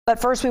But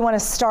first, we want to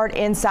start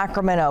in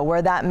Sacramento,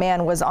 where that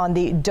man was on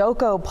the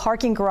DOCO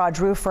parking garage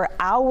roof for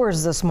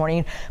hours this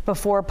morning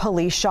before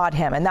police shot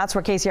him. And that's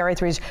where KCRA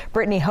 3's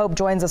Brittany Hope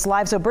joins us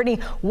live. So, Brittany,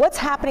 what's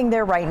happening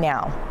there right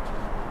now?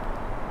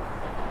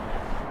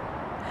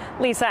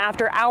 Lisa,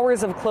 after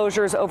hours of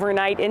closures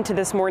overnight into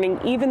this morning,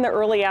 even the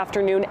early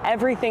afternoon,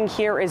 everything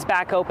here is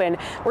back open.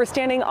 We're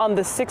standing on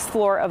the 6th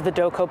floor of the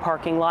DOCO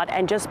parking lot,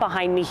 and just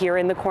behind me here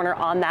in the corner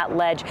on that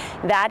ledge,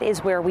 that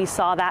is where we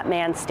saw that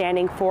man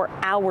standing for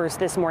hours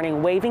this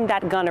morning, waving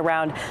that gun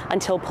around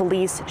until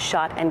police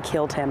shot and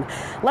killed him.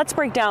 Let's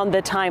break down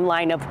the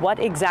timeline of what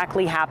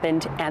exactly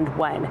happened and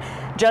when.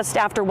 Just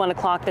after 1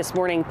 o'clock this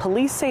morning,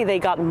 police say they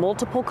got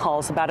multiple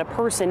calls about a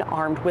person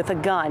armed with a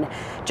gun.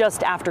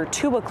 Just after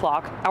 2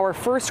 o'clock, our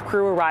first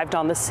crew arrived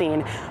on the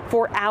scene.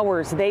 For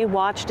hours, they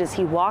watched as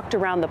he walked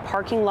around the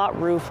parking lot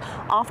roof,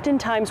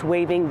 oftentimes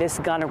waving this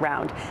gun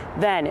around.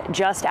 Then,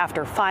 just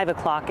after 5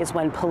 o'clock is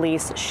when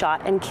police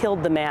shot and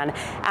killed the man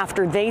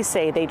after they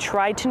say they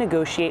tried to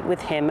negotiate with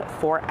him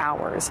for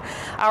hours.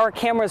 Our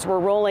cameras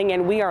were rolling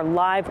and we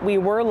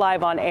were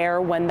live on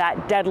air when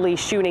that deadly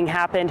shooting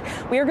happened.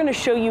 We are going to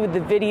show you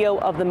the video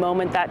of the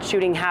moment that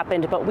shooting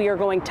happened, but we are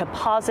going to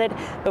pause it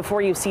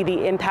before you see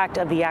the impact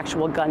of the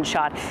actual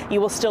gunshot.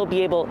 You will still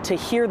be able to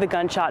hear the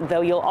gunshot,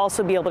 though. You'll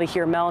also be able to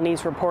hear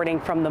Melanie's reporting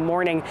from the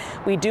morning.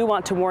 We do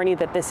want to warn you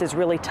that this is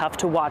really tough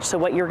to watch. So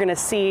what you're going to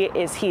see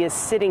is he is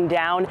sitting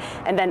down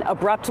and then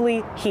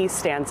abruptly he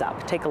stands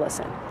up. Take a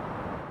listen.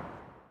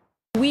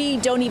 We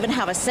don't even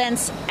have a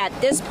sense at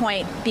this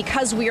point,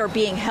 because we are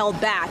being held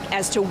back,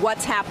 as to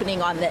what's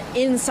happening on the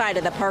inside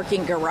of the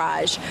parking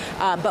garage.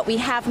 But we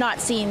have not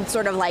seen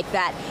sort of like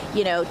that,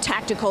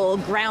 tactical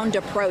ground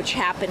approach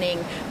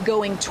happening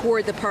going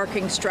toward the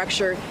parking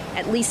structure,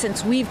 at least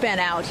since we've been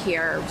out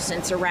here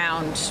since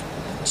around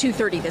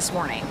 2:30 this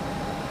morning.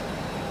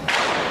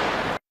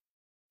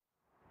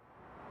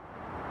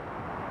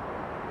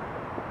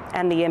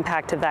 And the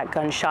impact of that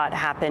gunshot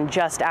happened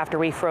just after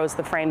we froze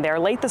the frame there.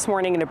 Late this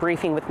morning in a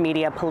briefing with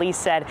media, police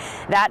said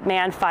that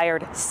man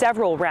fired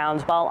several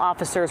rounds while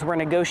officers were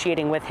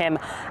negotiating with him.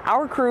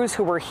 Our crews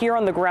who were here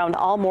on the ground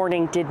all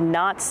morning did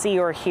not see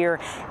or hear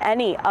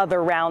any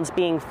other rounds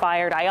being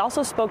fired. I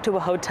also spoke to a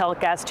hotel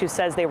guest who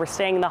says they were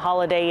staying in the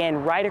Holiday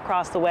Inn right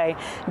across the way,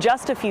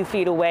 just a few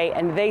feet away,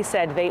 and they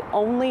said they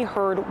only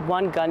heard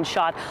one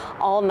gunshot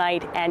all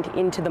night and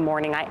into the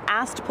morning. I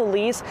asked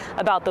police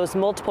about those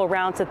multiple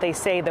rounds that they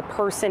say the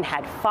person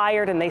had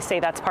fired, and they say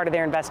that's part of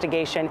their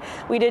investigation.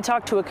 We did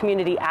talk to a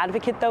community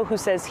advocate, though, who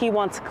says he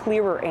wants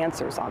clearer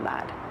answers on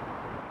that.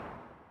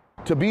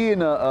 To be in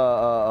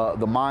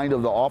the mind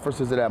of the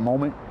officers at that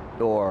moment,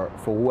 or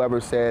for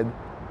whoever said,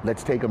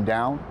 let's take him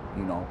down,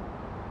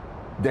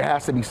 there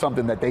has to be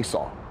something that they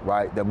saw,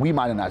 right, that we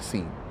might have not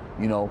seen,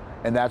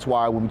 and that's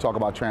why when we talk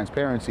about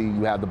transparency,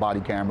 you have the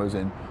body cameras,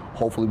 and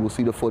hopefully we'll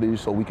see the footage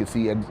so we can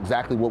see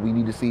exactly what we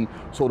need to see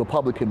so the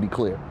public can be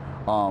clear.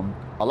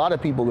 A lot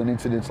of people in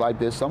incidents like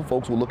this, some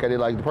folks will look at it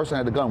like the person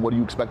had the gun, what do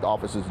you expect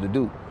officers to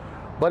do?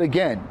 But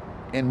again,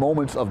 in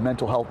moments of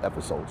mental health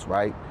episodes,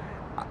 right,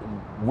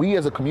 we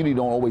as a community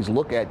don't always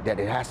look at that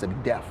it has to be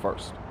death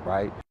first,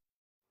 right?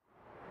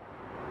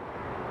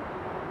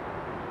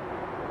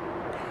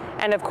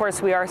 And of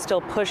course, we are still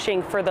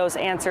pushing for those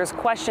answers.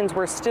 Questions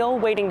we're still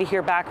waiting to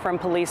hear back from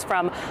police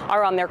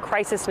are on their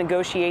crisis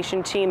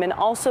negotiation team, and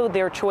also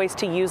their choice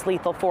to use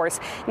lethal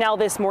force. Now,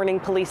 this morning,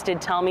 police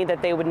did tell me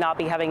that they would not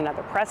be having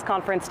another press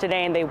conference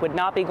today, and they would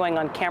not be going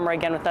on camera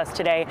again with us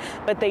today.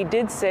 But they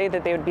did say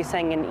that they would be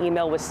sending an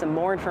email with some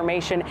more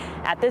information.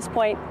 At this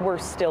point, we're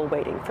still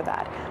waiting for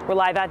that. We're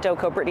live at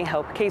DOCO. Brittany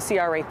Hope,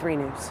 KCRA 3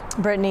 News.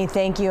 Brittany,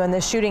 thank you. And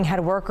the shooting had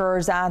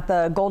workers at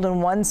the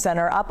Golden One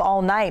Center up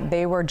all night.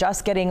 They were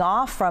just getting off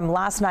from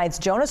last night's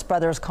Jonas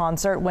Brothers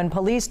concert when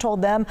police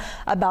told them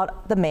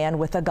about the man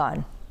with a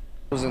gun.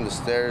 I was in the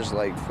stairs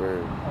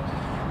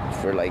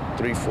for like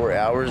 3-4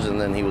 hours,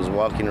 and then he was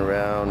walking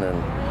around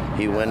and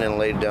he went and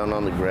laid down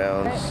on the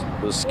ground.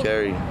 It was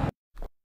scary.